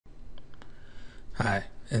Hi,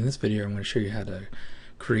 in this video I'm going to show you how to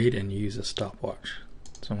create and use a stopwatch.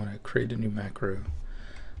 So I'm going to create a new macro.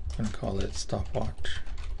 I'm going to call it stopwatch.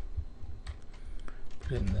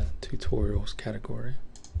 Put it in the tutorials category.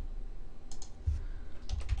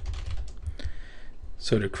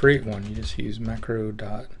 So to create one, you just use macro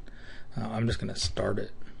dot. I'm just going to start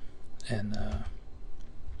it and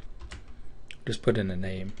just put in a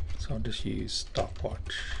name. So I'll just use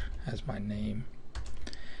stopwatch as my name.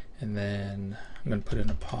 And then I'm going to put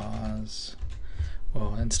in a pause.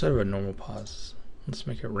 Well, instead of a normal pause, let's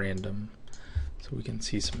make it random so we can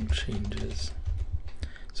see some changes.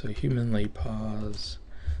 So humanly pause,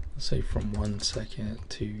 let's say from 1 second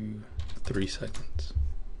to 3 seconds.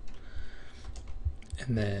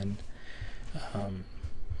 And then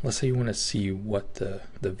let's say you want to see what the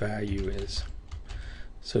value is.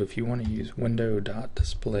 So if you want to use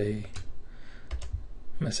window.display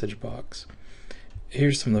message box,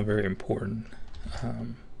 here's something very important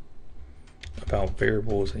about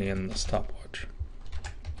variables and the stopwatch.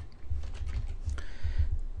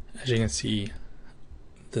 As you can see,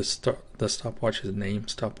 the stopwatch is named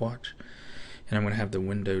stopwatch, and I'm going to have the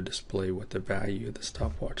window display what the value of the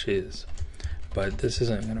stopwatch is. But this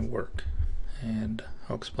isn't going to work, and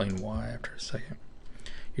I'll explain why after a second.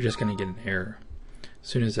 You're just going to get an error. As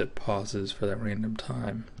soon as it pauses for that random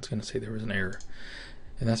time, it's going to say there was an error,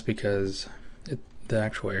 and that's because the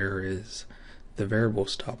actual error is the variable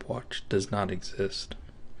stopwatch does not exist.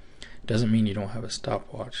 It doesn't mean you don't have a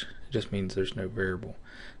stopwatch, it just means there's no variable.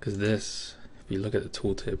 Because this, if you look at the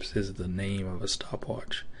tooltips, is the name of a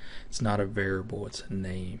stopwatch. It's not a variable, it's a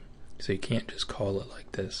name. So you can't just call it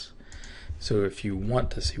like this. So if you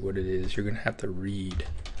want to see what it is, you're going to have to read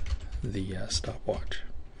the stopwatch.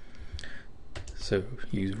 So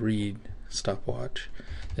use read stopwatch,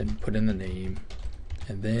 then put in the name,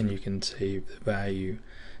 and then you can save the value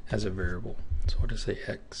as a variable. So I'll just say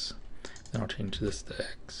X, then I'll change this to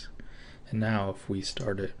X. And now if we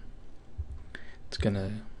start it, it's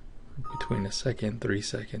gonna, between a second, 3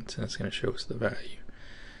 seconds, and it's gonna show us the value.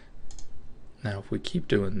 Now if we keep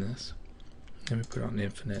doing this, let me put on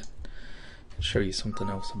infinite and show you something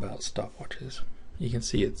else about stopwatches. You can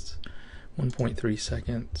see it's 1.3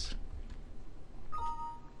 seconds.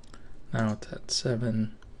 Now it's at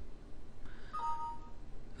 7.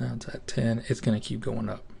 Now it's at 10. It's going to keep going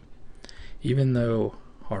up. Even though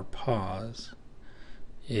our pause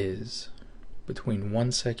is between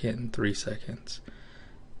 1 second and 3 seconds,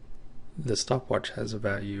 the stopwatch has a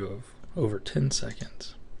value of over 10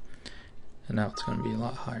 seconds. And now it's going to be a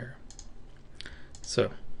lot higher.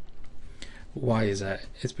 So, why is that?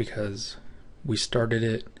 It's because we started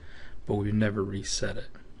it, but we've never reset it.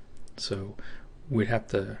 So, we'd have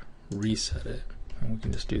to reset it. And we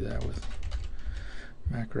can just do that with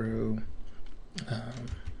macro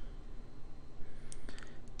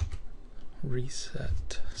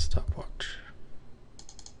reset stopwatch,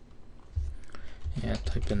 and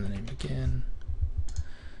type in the name again.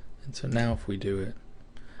 And so now if we do it,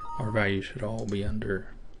 our value should all be under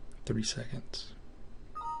 3 seconds.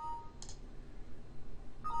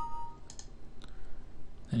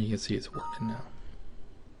 And you can see it's working now.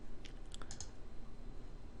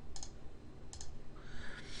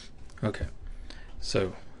 Okay,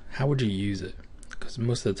 so how would you use it? Because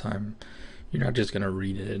most of the time you're not just going to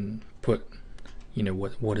read it and put, you know,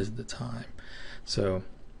 what is the time. So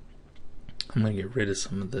I'm going to get rid of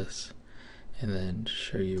some of this and then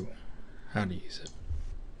show you how to use it.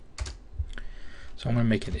 So I'm going to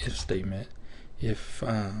make an if statement. If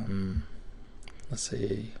let's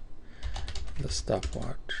say the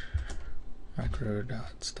stopwatch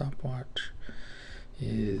macro.stopwatch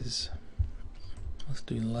is, let's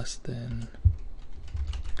do less than,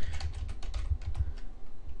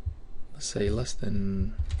 let's say less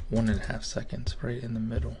than 1.5 seconds, right in the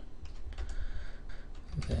middle.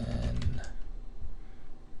 Then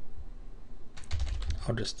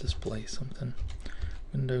I'll just display something.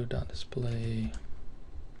 Window.display.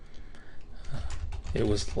 It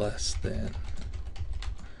was less than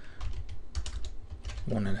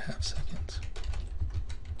 1.5 seconds.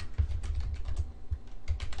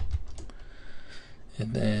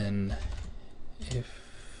 And then if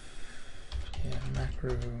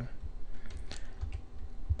macro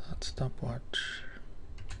dot stopwatch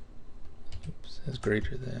is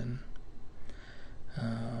greater than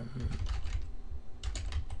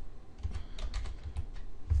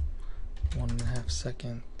 1.5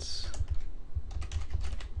 seconds,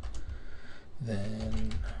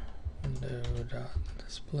 then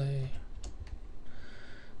window.display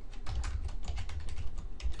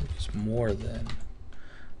is more than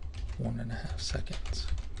 1.5 seconds.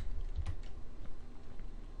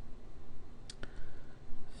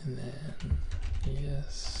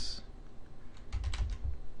 Yes.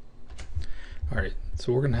 Alright,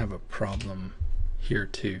 so we're going to have a problem here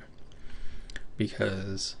too,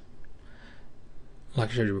 because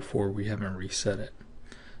like I showed you before, we haven't reset it.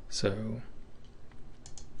 So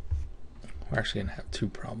we're actually going to have two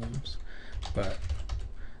problems, but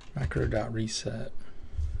macro.reset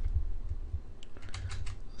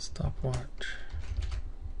stopwatch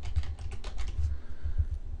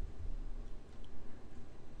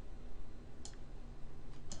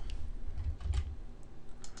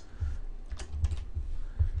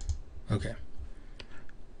okay.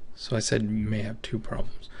 So I said you may have two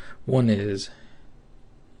problems. One is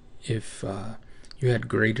if you had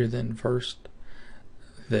greater than first,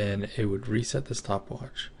 then it would reset the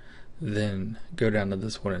stopwatch, then go down to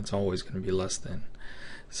this one, it's always going to be less than.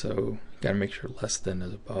 So you got to make sure less than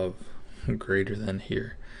is above greater than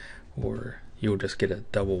here, or you'll just get a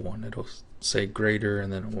double one. It'll say greater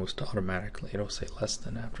and then almost automatically it'll say less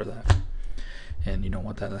than after that, and you don't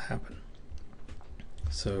want that to happen.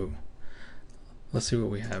 So let's see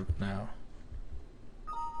what we have now.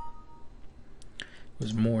 It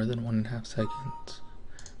was more than 1.5 seconds,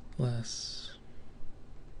 less,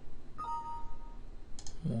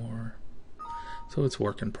 more. So it's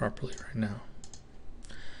working properly right now.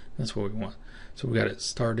 That's what we want. So we got it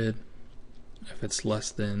started. If it's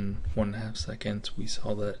less than 1.5 seconds, we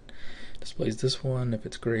saw that it displays this one. If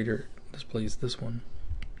it's greater, it displays this one.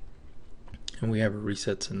 And we have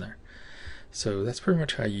resets in there. So that's pretty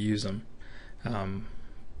much how you use them.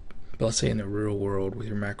 But let's say in the real world with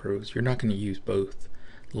your macros, you're not going to use both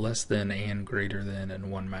less than and greater than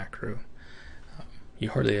in one macro.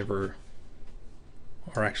 You hardly ever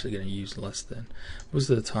are actually going to use less than. Most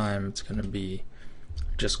of the time it's going to be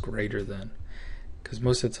just greater than, because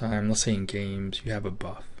most of the time, let's say in games, you have a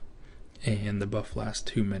buff and the buff lasts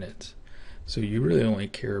 2 minutes, so you really only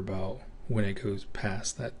care about when it goes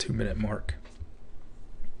past that 2-minute mark,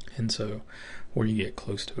 and so or you get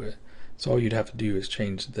close to it. So all you'd have to do is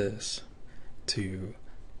change this to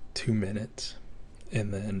 2 minutes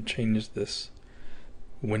and then change this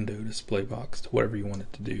window display box to whatever you want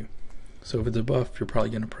it to do. So if it's a buff, you're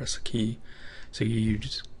probably going to press a key, so you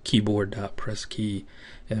use keyboard.press key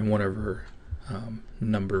and then whatever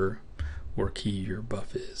number or key your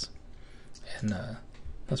buff is, and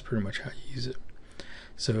that's pretty much how you use it.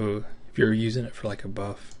 So if you're using it for like a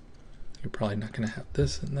buff, you're probably not going to have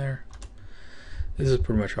this in there. This is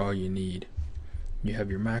pretty much all you need. You have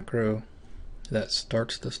your macro that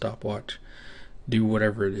starts the stopwatch, do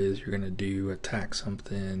whatever it is you're going to do, attack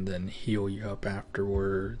something, then heal you up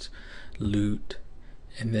afterwards, loot,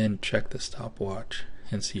 and then check the stopwatch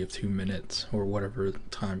and see if 2 minutes or whatever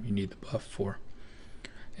time you need the buff for.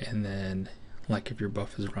 And then like if your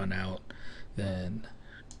buff is run out, then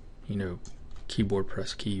keyboard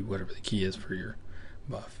press key, whatever the key is for your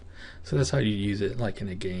buff. So that's how you use it like in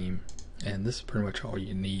a game, and this is pretty much all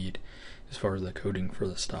you need as far as the coding for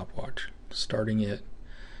the stopwatch. Starting it,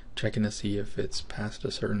 checking to see if it's past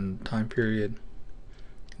a certain time period,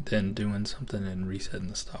 then doing something and resetting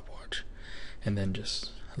the stopwatch, and then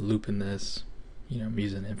just looping this, I'm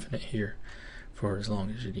using infinite here for as long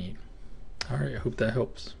as you need. Alright, I hope that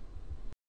helps.